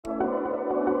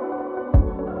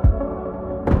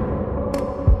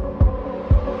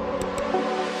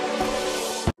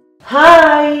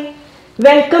Hi,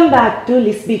 welcome back to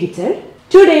Lizbee kitchen.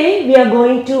 Today we are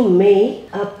going to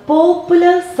make a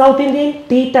popular South Indian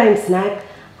tea time snack,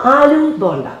 Aloo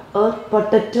Bonda or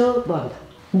potato bonda.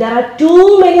 There are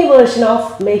too many versions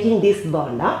of making this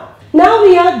bonda. Now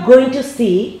we are going to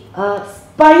see a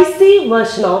spicy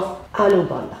version of Aloo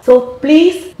Bonda. So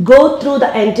please go through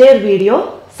the entire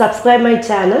video, subscribe my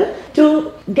channel.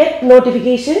 To get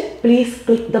notification, please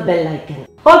click the bell icon.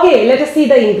 Okay, let us see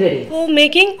the ingredients. For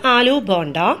making Aloo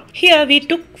Bonda, here we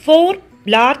took 4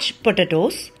 large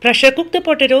potatoes. Pressure cook the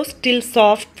potatoes till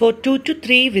soft for 2 to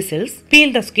 3 whistles.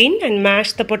 Peel the skin and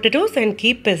mash the potatoes and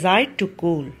keep aside to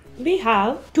cool. We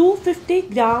have 250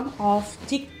 gram of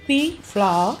chickpea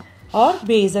flour or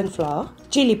besan flour,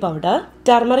 chili powder,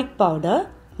 turmeric powder,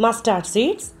 mustard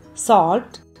seeds,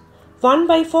 salt,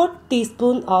 1/4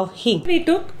 teaspoon of hing. We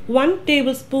took 1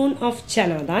 tablespoon of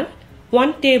chana dal,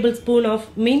 1 tablespoon of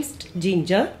minced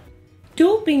ginger,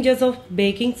 2 pinches of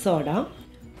baking soda,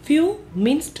 few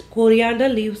minced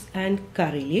coriander leaves and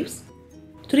curry leaves,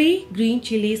 3 green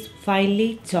chilies finely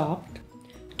chopped,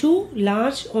 2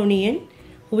 large onions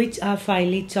which are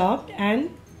finely chopped, and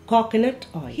coconut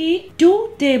oil. Heat 2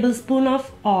 tablespoons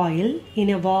of oil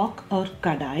in a wok or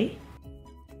kadai.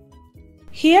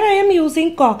 Here I am using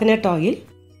coconut oil.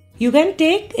 You can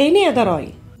take any other oil.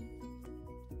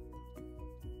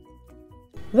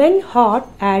 When hot,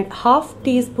 add half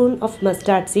teaspoon of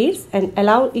mustard seeds and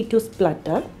allow it to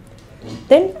splutter.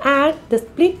 Then add the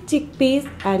split chickpeas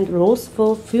and roast for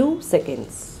few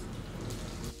seconds.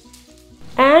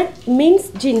 Add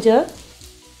minced ginger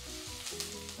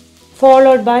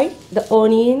followed by the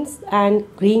onions and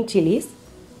green chilies.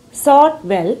 Saute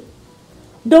well.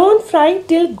 Don't fry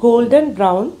till golden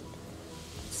brown.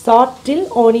 Saute till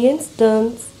onions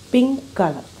turns pink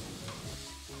color.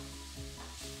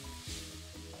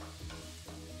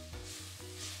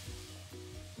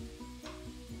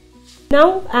 Now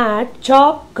add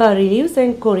chopped curry leaves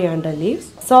and coriander leaves.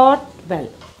 Saute well.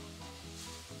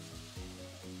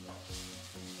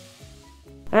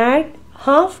 Add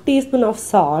half teaspoon of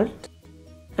salt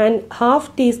and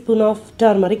half teaspoon of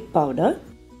turmeric powder.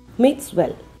 Mix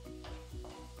well.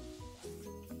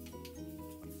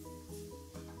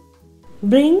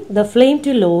 Bring the flame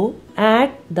to low,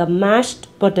 add the mashed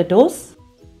potatoes.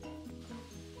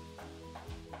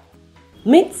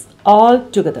 Mix all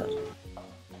together.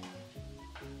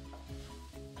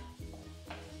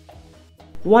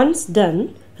 Once done,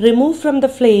 remove from the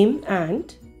flame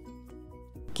and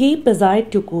keep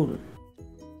aside to cool.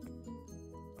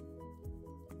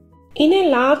 In a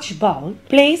large bowl,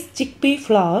 place chickpea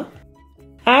flour,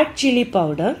 add chili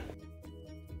powder,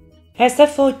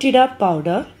 asafoetida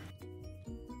powder,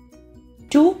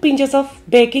 2 pinches of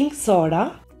baking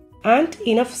soda and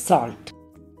enough salt.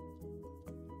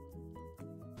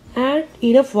 Add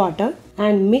enough water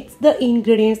and mix the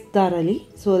ingredients thoroughly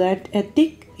so that a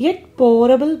thick yet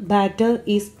pourable batter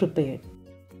is prepared.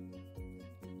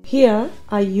 Here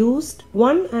I used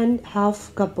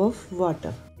 1½ cup of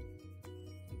water.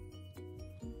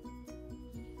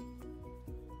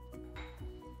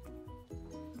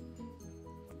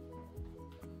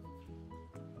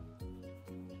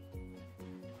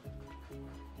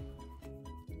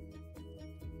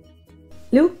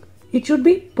 Look, it should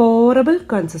be pourable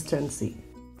consistency.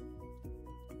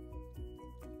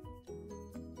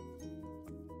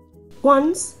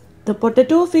 Once the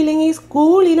potato filling is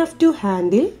cool enough to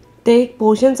handle, take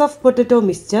portions of potato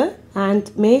mixture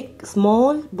and make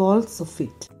small balls of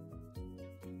it.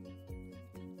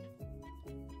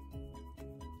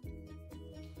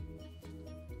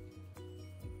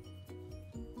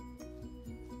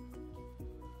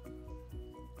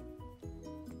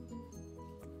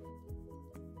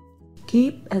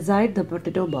 Keep aside the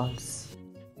potato balls.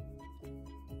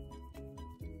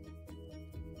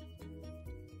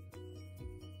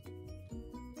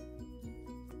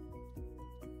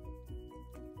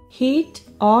 Heat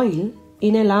oil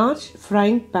in a large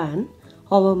frying pan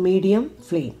over medium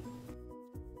flame.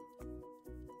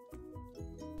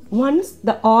 Once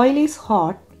the oil is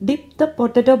hot, dip the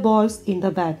potato balls in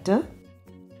the batter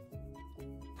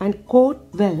and coat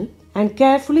well and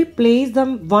carefully place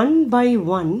them one by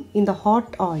one in the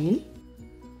hot oil.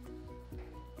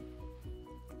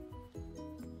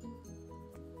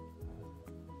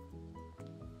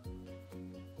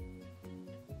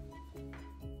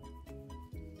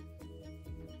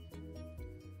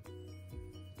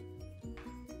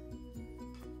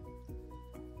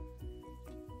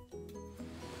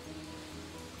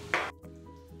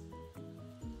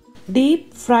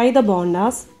 Deep fry the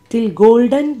bondas till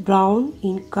golden brown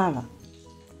in color.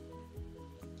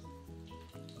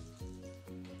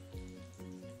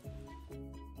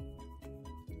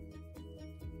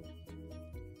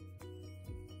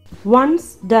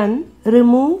 Once done,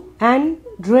 remove and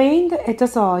drain the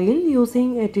excess oil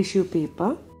using a tissue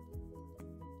paper.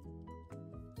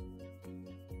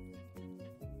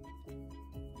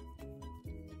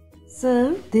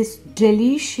 Serve this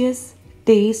delicious,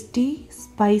 tasty,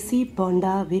 spicy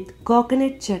bonda with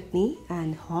coconut chutney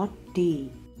and hot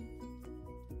tea.